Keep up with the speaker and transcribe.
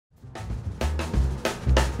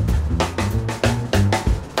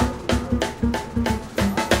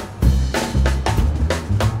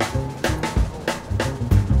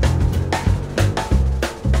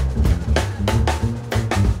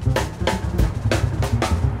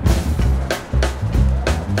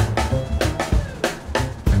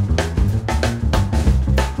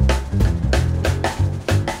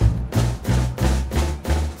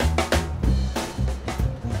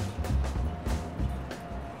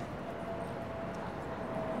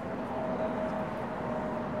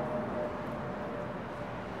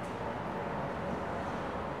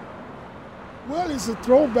Well, it's a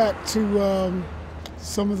throwback to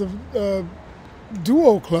some of the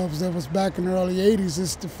duo clubs that was back in the early 80s.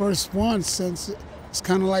 It's the first one since it's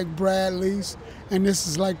kind of like Bradley's, and this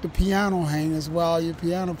is like the piano hangers where all your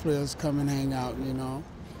piano players come and hang out, you know.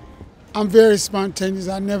 I'm very spontaneous.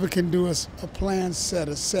 I never can do a planned set,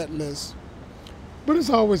 a set list. But it's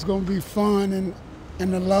always going to be fun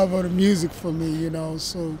and the love of the music for me, you know,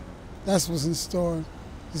 so that's what's in store.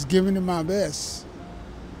 Just giving it my best.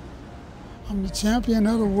 I'm the champion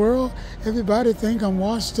of the world. Everybody think I'm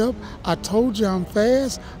washed up. I told you I'm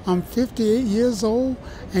fast. I'm 58 years old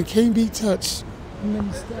and can't be touched. Let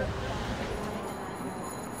me stop.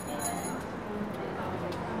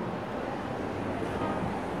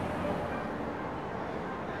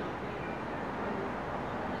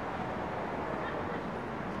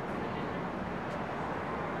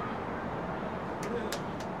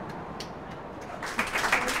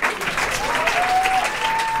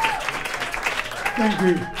 Thank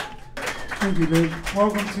you. Thank you, Luke.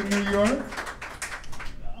 Welcome to New York.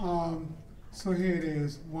 So here it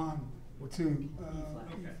is. 1, 2,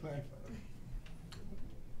 E-flat.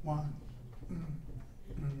 1.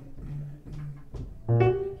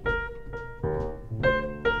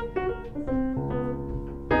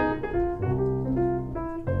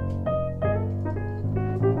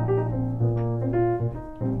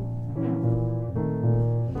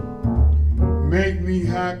 Make me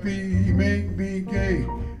happy, make me gay.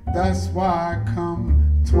 That's why I come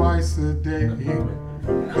twice a day.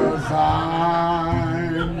 'Cause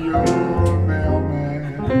I'm your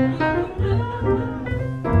mailman.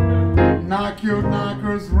 Knock your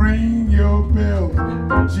knockers, ring your bells.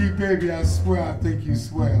 Gee, baby, I swear I think you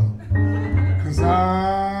swell. 'Cause I'm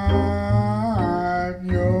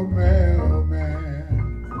your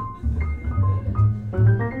mailman.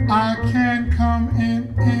 I can come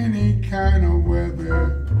in any kind of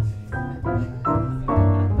weather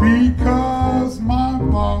because my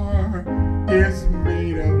bar is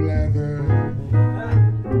made of leather.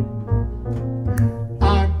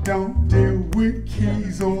 I don't deal with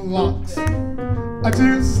keys or locks. I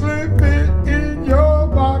just slip it in your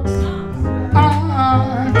box.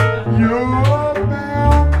 I'm your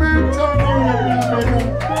mailman.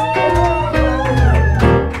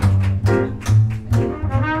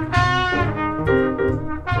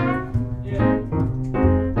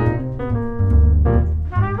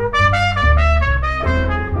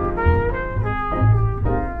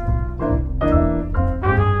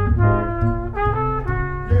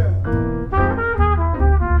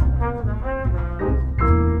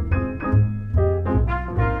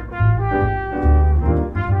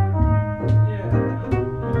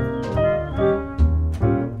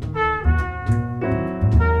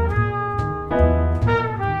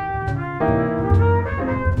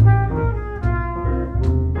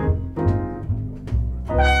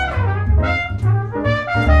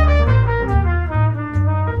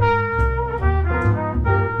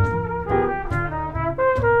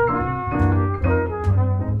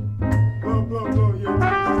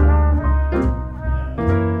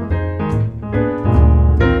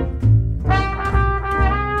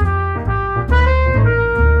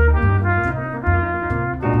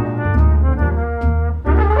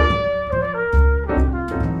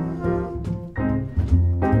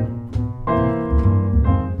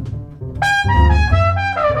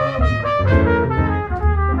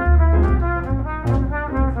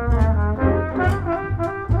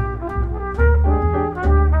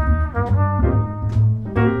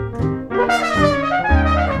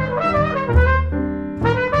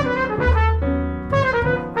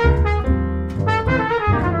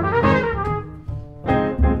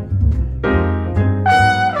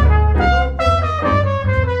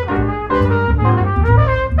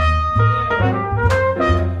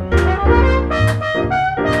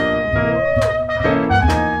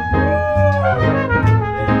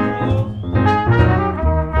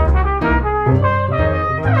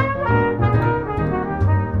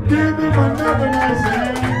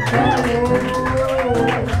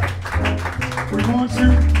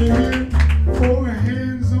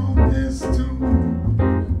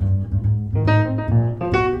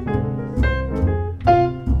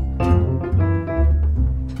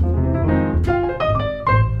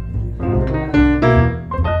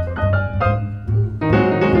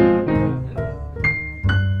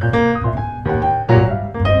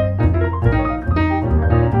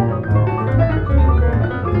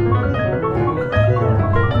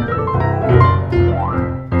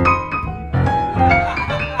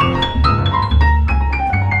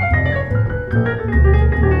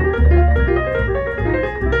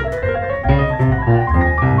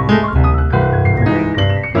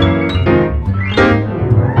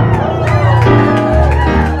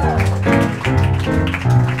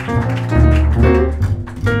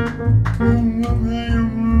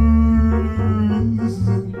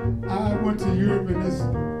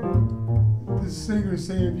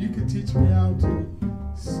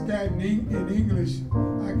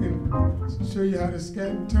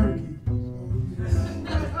 scan turkey.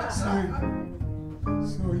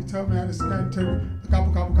 So he taught me how to scan turkey.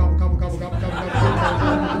 Gobble, gobble, gobble, gobble, gobble, gobble, gobble, gobble, gobble,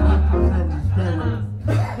 gobble,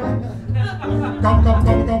 gobble, gobble,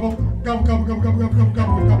 gobble, gobble, gobble, gobble, gobble,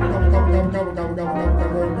 gobble, gobble,